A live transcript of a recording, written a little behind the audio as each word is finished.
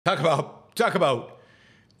Talk about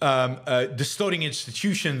distorting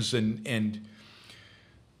institutions and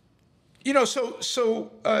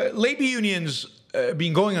labor unions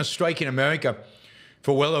been going on strike in America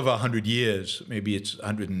for well over 100 years. Maybe it's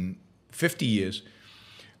 150 years.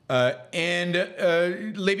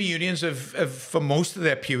 Labor unions have, for most of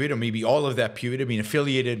that period, or maybe all of that period, have been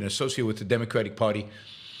affiliated and associated with the Democratic Party.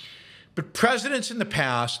 But presidents in the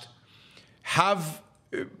past have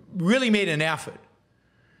really made an effort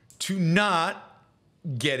to not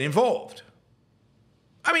get involved.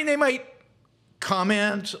 I mean, they might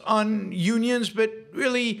comment on unions, but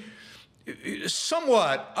really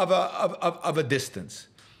somewhat of a distance,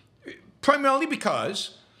 primarily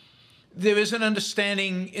because there is an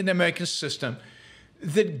understanding in the American system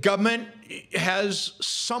that government has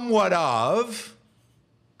somewhat of,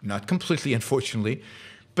 not completely, unfortunately,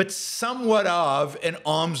 but somewhat of an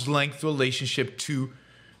arm's length relationship to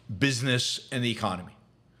business and the economy.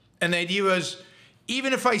 And the idea was,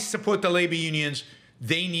 even if I support the labor unions,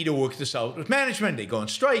 they need to work this out with management. They go on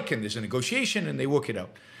strike, and there's a negotiation, and they work it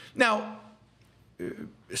out. Now,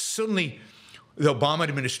 certainly, the Obama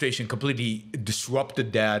administration completely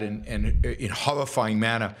disrupted that in a horrifying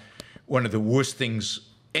manner. One of the worst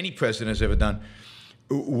things any president has ever done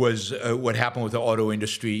was what happened with the auto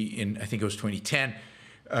industry in, I think it was 2010,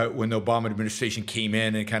 when the Obama administration came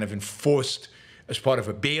in and kind of enforced, as part of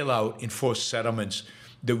a bailout, enforced settlements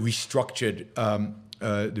that restructured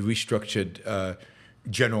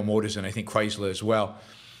General Motors and I think Chrysler as well,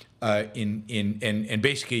 and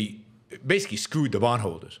basically screwed the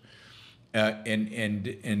bondholders.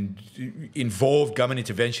 And involved government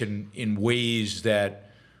intervention in ways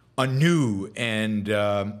that are new and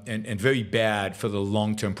very bad for the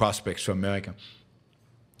long-term prospects for America.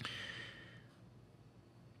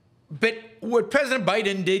 But what President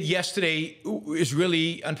Biden did yesterday is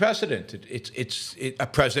really unprecedented. A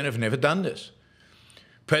president has never done this.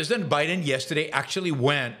 President Biden yesterday actually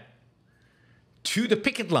went to the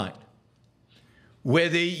picket line where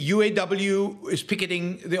the UAW is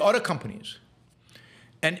picketing the auto companies,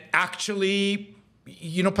 and actually,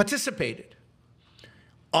 participated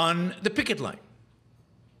on the picket line.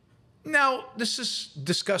 Now, this is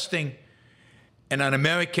disgusting and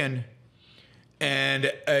un-American,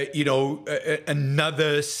 and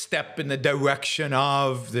another step in the direction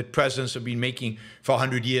of that presidents have been making for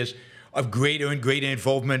 100 years of greater and greater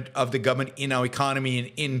involvement of the government in our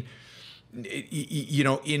economy and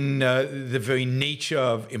in the very nature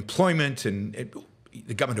of employment, and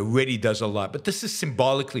the government already does a lot. But this is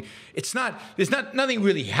symbolically, nothing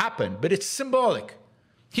really happened, but it's symbolic.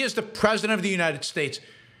 Here's the President of the United States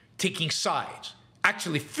taking sides,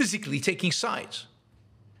 actually physically taking sides.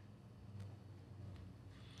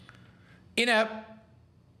 In a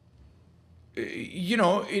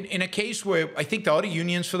case where I think the auto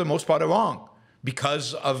unions, for the most part, are wrong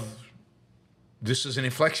because of this is an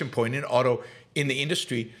inflection point in the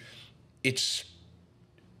industry.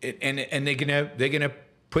 And they're gonna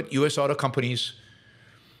put U.S. auto companies,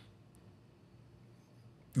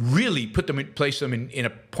 really place them in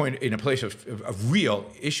a place of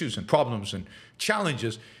real issues and problems and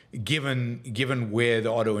challenges, given where the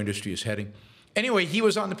auto industry is heading. Anyway, he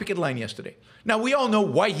was on the picket line yesterday. Now, we all know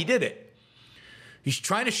why he did it. He's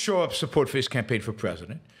trying to show up support for his campaign for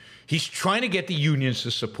president. He's trying to get the unions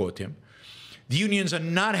to support him. The unions are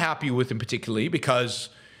not happy with him particularly because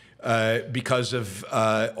of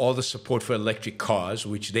all the support for electric cars,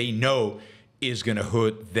 which they know is going to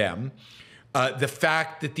hurt them. The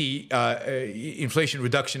fact that the Inflation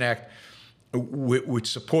Reduction Act, which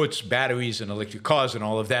supports batteries and electric cars and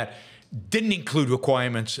all of that, didn't include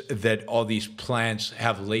requirements that all these plants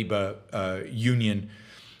have labor unions.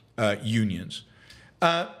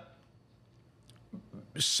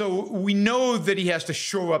 So we know that he has to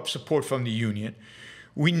shore up support from the union.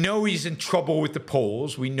 We know he's in trouble with the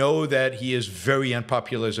polls. We know that he is very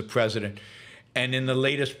unpopular as a president. And in the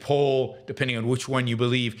latest poll, depending on which one you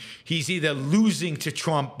believe, he's either losing to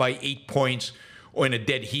Trump by 8 points or in a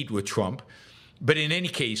dead heat with Trump. But in any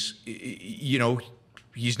case,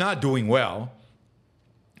 he's not doing well.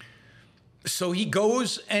 So he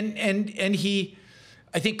goes and he,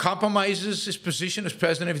 I think, compromises his position as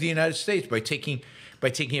president of the United States by taking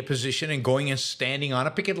a position and going and standing on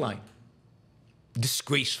a picket line.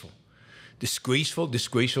 Disgraceful, disgraceful,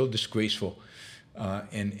 disgraceful, disgraceful,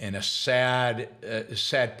 and a sad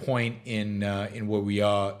point in where we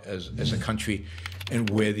are as a country and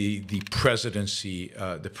where the presidency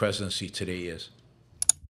today is.